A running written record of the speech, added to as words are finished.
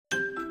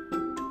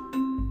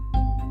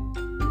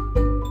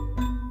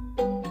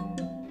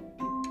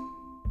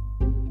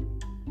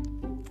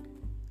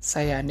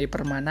Saya Andi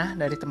Permana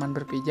dari teman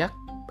berpijak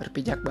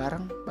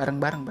bareng,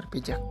 bareng-bareng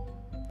berpijak.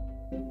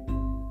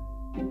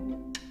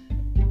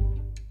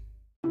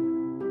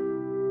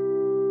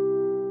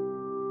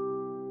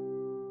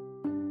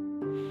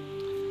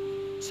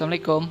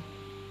 Assalamualaikum.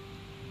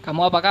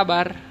 Kamu apa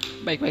kabar?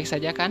 Baik-baik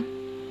saja kan?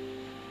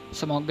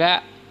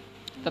 Semoga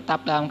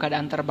tetap dalam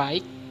keadaan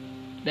terbaik.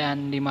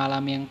 Dan di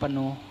malam yang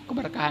penuh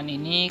keberkahan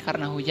ini,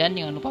 karena hujan,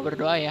 jangan lupa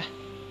berdoa ya.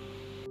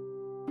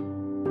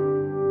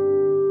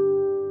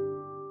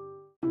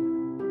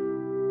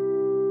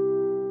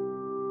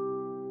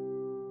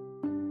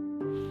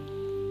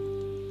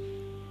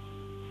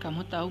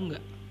 Kamu tahu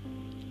nggak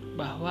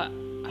bahwa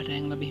ada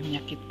yang lebih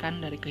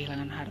menyakitkan dari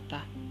kehilangan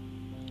harta?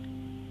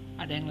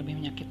 Ada yang lebih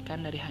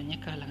menyakitkan dari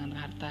hanya kehilangan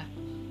harta.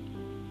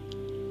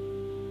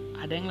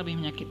 Ada yang lebih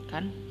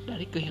menyakitkan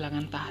dari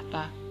kehilangan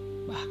tahta.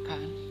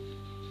 Bahkan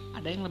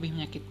ada yang lebih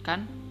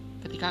menyakitkan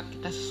ketika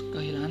kita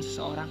kehilangan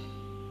seseorang.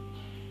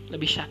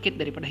 Lebih sakit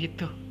daripada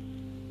itu.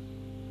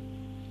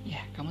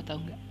 Ya, kamu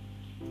tahu nggak?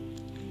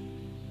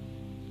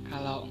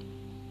 Kalau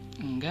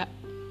enggak,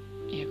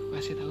 ya aku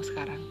kasih tahu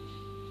sekarang.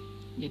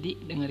 Jadi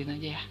dengerin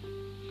aja ya.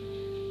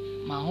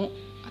 Mau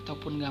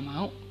ataupun gak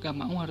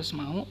mau harus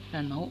mau,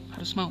 dan mau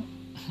harus mau.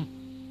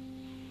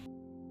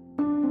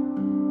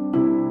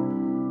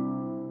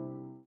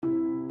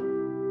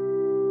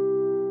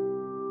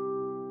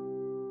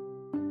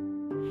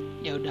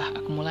 Ya udah,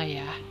 aku mulai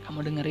ya.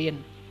 Kamu dengerin.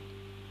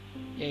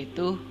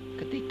 Yaitu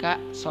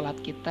ketika sholat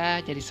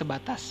kita jadi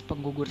sebatas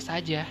penggugur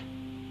saja.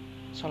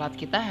 Sholat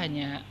kita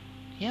hanya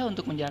ya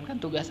untuk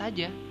menjalankan tugas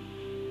saja.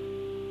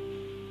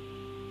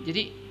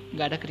 Jadi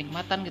gak ada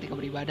kenikmatan ketika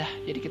beribadah.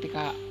 Jadi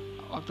ketika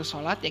waktu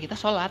sholat ya kita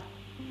sholat,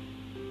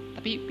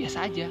 tapi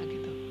biasa aja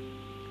gitu.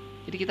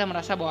 Jadi kita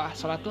merasa bahwa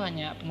sholat itu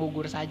hanya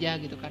penggugur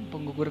saja gitu kan,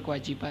 penggugur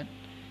kewajiban.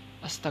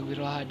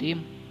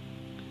 Astagfirullahaladzim.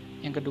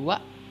 Yang kedua,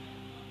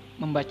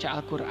 membaca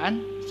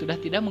Al-Quran sudah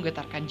tidak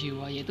menggetarkan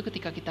jiwa. Yaitu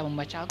ketika kita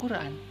membaca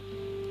Al-Quran,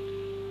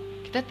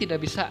 kita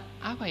tidak bisa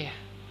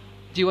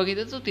jiwa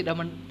kita tuh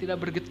tidak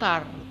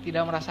bergetar,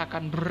 tidak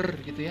merasakan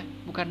gitu ya.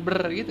 Bukan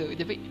gitu,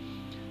 tapi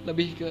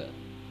lebih ke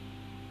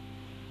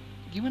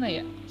gimana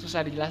ya,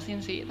 susah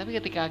dijelasin sih. Tapi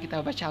ketika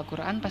kita baca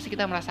Al-Quran, pasti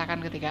kita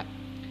merasakan ketika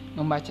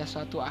membaca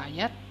suatu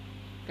ayat,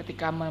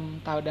 ketika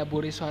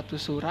mentadaburi suatu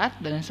surat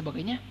dan lain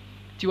sebagainya,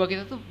 jiwa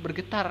kita tuh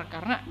bergetar.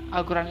 Karena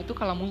Al-Quran itu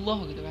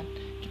kalamullah gitu kan.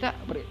 Kita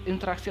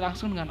berinteraksi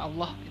langsung dengan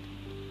Allah gitu.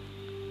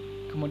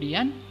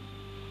 Kemudian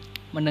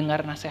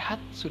mendengar nasihat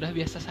sudah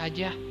biasa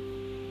saja.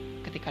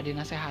 Ketika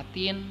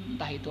dinasehatin,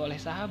 entah itu oleh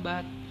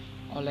sahabat,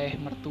 oleh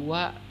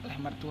mertua,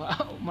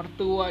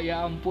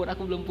 ya ampun,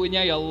 aku belum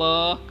punya, ya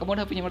Allah. Kamu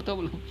udah punya mertua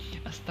belum?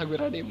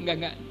 Astagfirullahaladzim,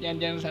 enggak,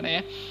 jangan sana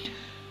ya.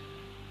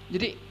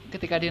 Jadi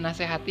ketika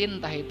dinasehatin,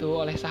 entah itu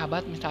oleh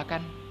sahabat,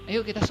 misalkan,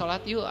 ayo kita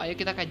sholat yuk, ayo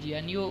kita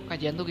kajian yuk,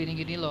 kajian tuh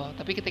gini-gini loh.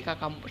 Tapi ketika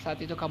saat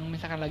itu kamu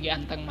misalkan lagi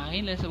anteng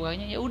main dan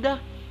sebagainya, ya udah,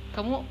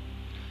 kamu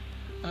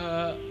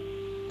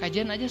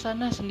kajian aja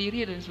sana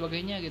sendiri dan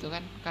sebagainya gitu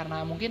kan.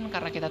 Karena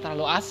kita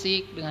terlalu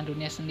asik dengan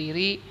dunia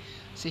sendiri,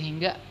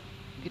 sehingga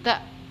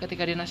kita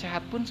ketika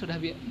dinasehati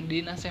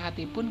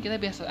pun kita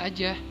biasa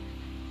aja.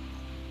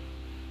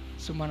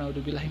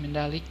 Subhanallahi min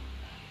dzalik.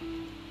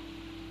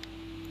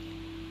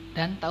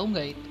 Dan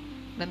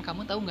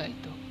kamu tahu nggak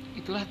itu?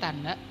 Itulah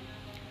tanda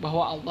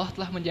bahwa Allah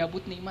telah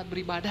menjabut nikmat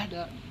beribadah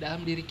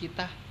dalam diri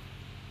kita.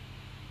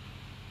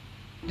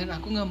 Dan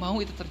aku nggak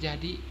mau itu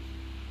terjadi.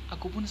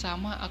 Aku pun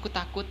sama, aku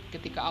takut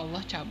ketika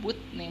Allah cabut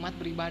nikmat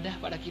beribadah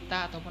pada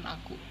kita ataupun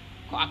aku.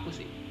 Kok aku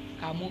sih?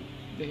 Kamu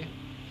gitu ya.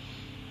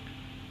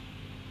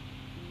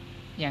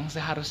 Yang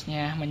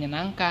seharusnya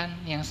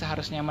menyenangkan, yang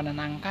seharusnya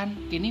menenangkan,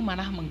 kini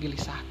malah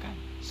menggelisahkan.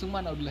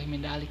 Subhanallahi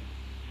min dzalik.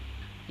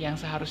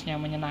 Yang seharusnya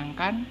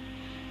menyenangkan,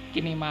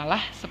 kini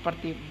malah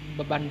seperti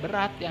beban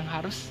berat yang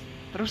harus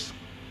terus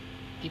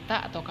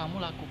kita atau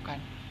kamu lakukan.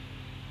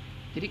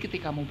 Jadi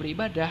ketika mau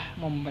beribadah,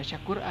 mau membaca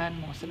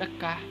Quran, mau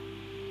sedekah,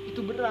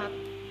 itu berat,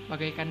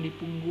 bagaikan di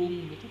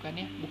punggung gitu kan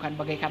ya, bukan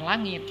bagaikan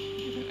langit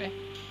gitu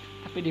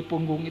tapi di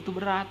punggung itu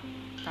berat.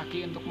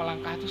 Kaki untuk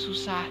melangkah itu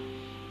susah,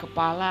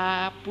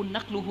 kepala,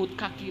 pundak, luhut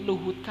kaki,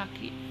 luhut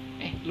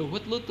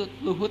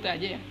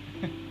aja ya.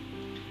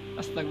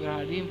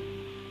 Astagfirullahaladzim.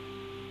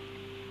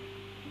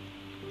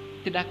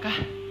 Tidakkah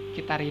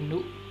kita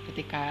rindu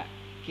ketika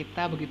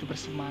kita begitu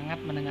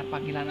bersemangat mendengar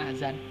panggilan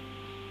azan?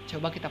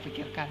 Coba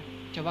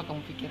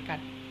kamu pikirkan.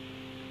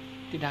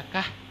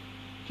 Tidakkah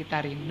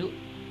kita rindu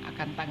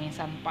akan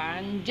tangisan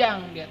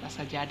panjang di atas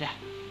sajadah?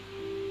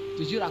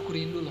 Jujur aku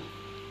rindu loh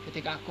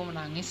ketika aku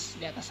menangis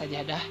di atas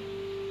sajadah.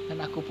 Dan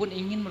aku pun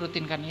ingin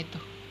merutinkan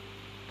itu.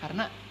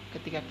 Karena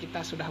ketika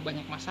kita sudah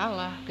banyak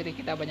masalah,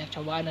 ketika kita banyak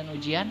cobaan dan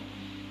ujian,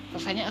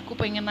 rasanya aku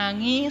pengen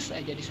nangis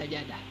aja di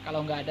sajadah.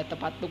 Kalau gak ada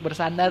tempat untuk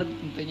bersandar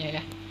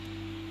tentunya ya.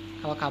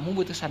 Kalau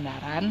kamu butuh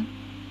sandaran,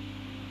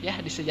 ya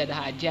di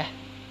sajadah aja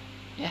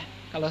ya.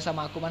 Kalau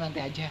sama aku mah nanti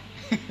aja.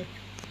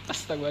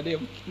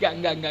 Astagfirullahaladzim.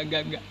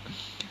 Enggak.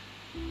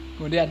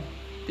 Kemudian,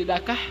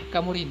 tidakkah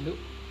kamu rindu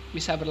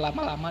bisa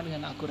berlama-lama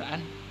dengan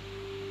Al-Quran?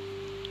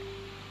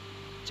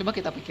 Coba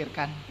kita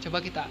pikirkan, coba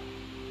kita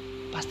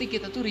pasti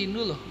kita tuh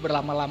rindu loh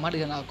berlama-lama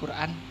dengan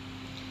Al-Quran.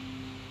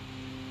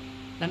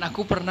 Dan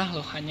aku pernah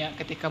loh hanya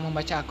ketika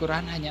membaca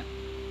Al-Quran hanya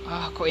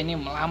kok ini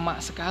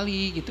lama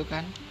sekali gitu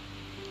kan,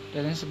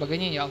 dan lain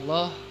sebagainya. Ya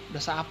Allah,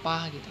 dosa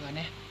apa gitu kan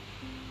ya.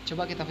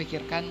 Coba kita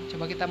pikirkan,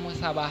 coba kita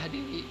muhasabah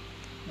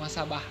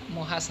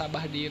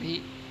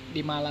diri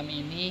di malam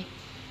ini.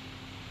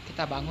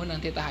 Kita bangun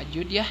nanti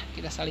tahajud ya,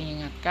 kita saling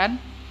ingatkan.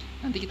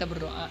 Nanti kita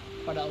berdoa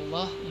kepada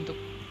Allah untuk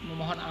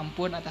memohon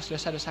ampun atas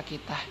dosa-dosa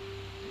kita.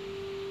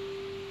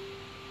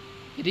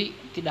 Jadi,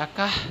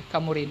 tidakkah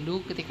kamu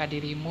rindu ketika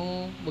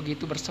dirimu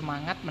begitu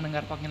bersemangat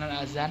mendengar panggilan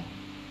azan?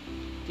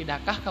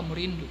 Tidakkah kamu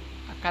rindu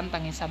akan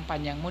tangisan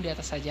panjangmu di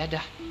atas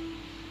sajadah?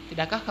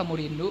 Tidakkah kamu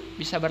rindu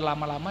bisa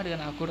berlama-lama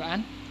dengan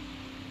Al-Quran?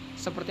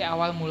 Seperti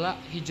awal mula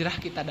hijrah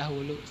kita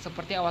dahulu.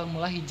 Seperti awal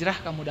mula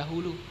hijrah kamu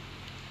dahulu.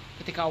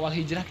 Ketika awal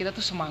hijrah kita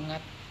tuh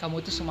semangat.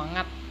 Kamu tuh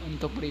semangat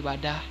untuk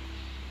beribadah.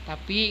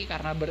 Tapi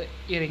karena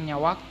beriringnya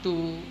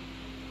waktu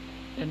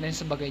dan lain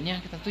sebagainya,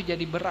 kita tuh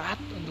jadi berat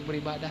untuk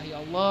beribadah. Ya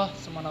Allah,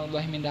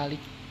 subhanallah min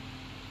dzalik.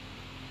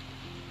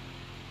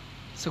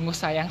 Sungguh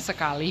sayang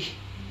sekali,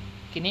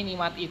 kini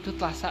nikmat itu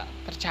telah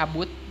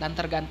tercabut dan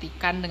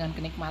tergantikan dengan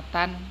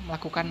kenikmatan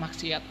melakukan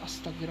maksiat.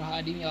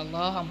 Astagfirullahaladzim. Ya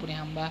Allah, ampuni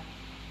hamba,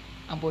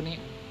 ampuni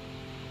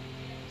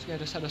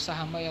segala dosa-dosa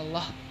hamba ya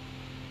Allah.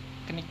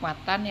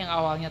 Kenikmatan yang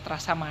awalnya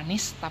terasa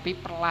manis tapi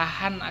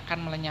perlahan akan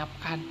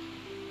melenyapkan,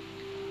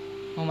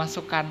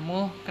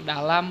 memasukkanmu ke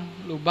dalam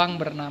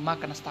lubang bernama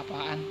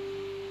kenestapaan.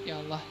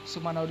 Ya Allah,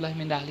 subhanallah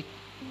min dzalik.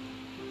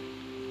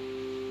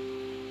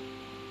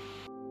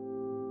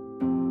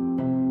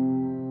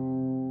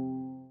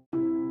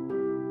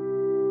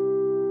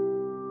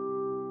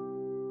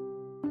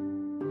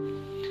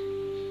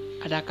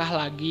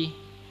 Adakah lagi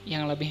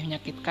yang lebih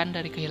menyakitkan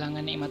dari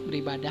kehilangan nikmat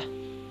beribadah?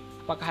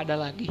 Apakah ada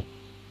lagi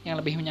yang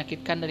lebih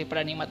menyakitkan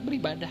daripada nikmat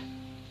beribadah?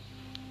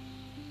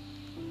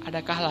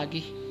 Adakah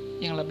lagi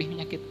yang lebih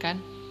menyakitkan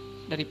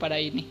daripada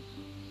ini?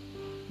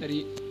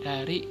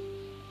 Dari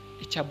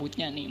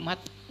dicabutnya nikmat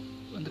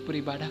untuk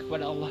beribadah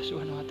kepada Allah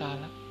Subhanahu wa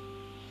taala.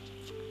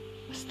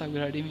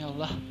 Astagfirullahaladzim ya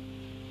Allah.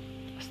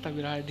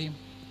 Astagfirullahaladzim.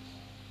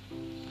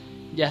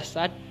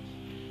 Jasad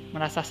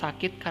merasa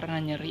sakit karena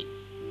nyeri,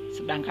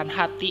 sedangkan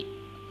hati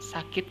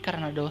sakit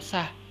karena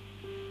dosa.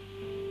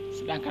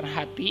 Sedangkan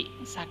hati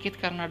sakit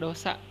karena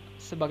dosa.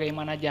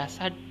 Sebagaimana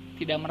jasad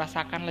tidak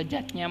merasakan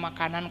lezatnya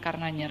makanan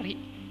karena nyeri,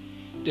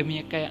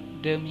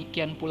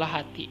 demikian pula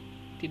hati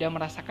tidak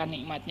merasakan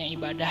nikmatnya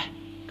ibadah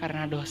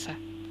karena dosa.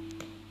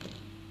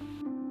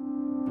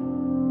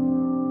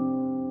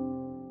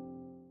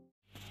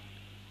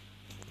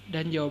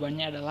 Dan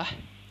jawabannya adalah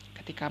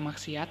ketika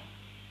maksiat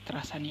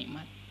terasa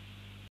nikmat.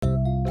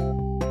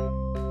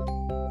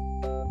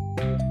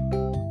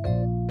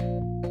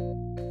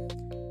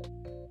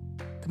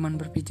 Teman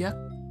berpijak,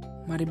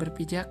 mari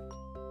berpijak,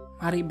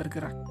 mari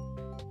bergerak.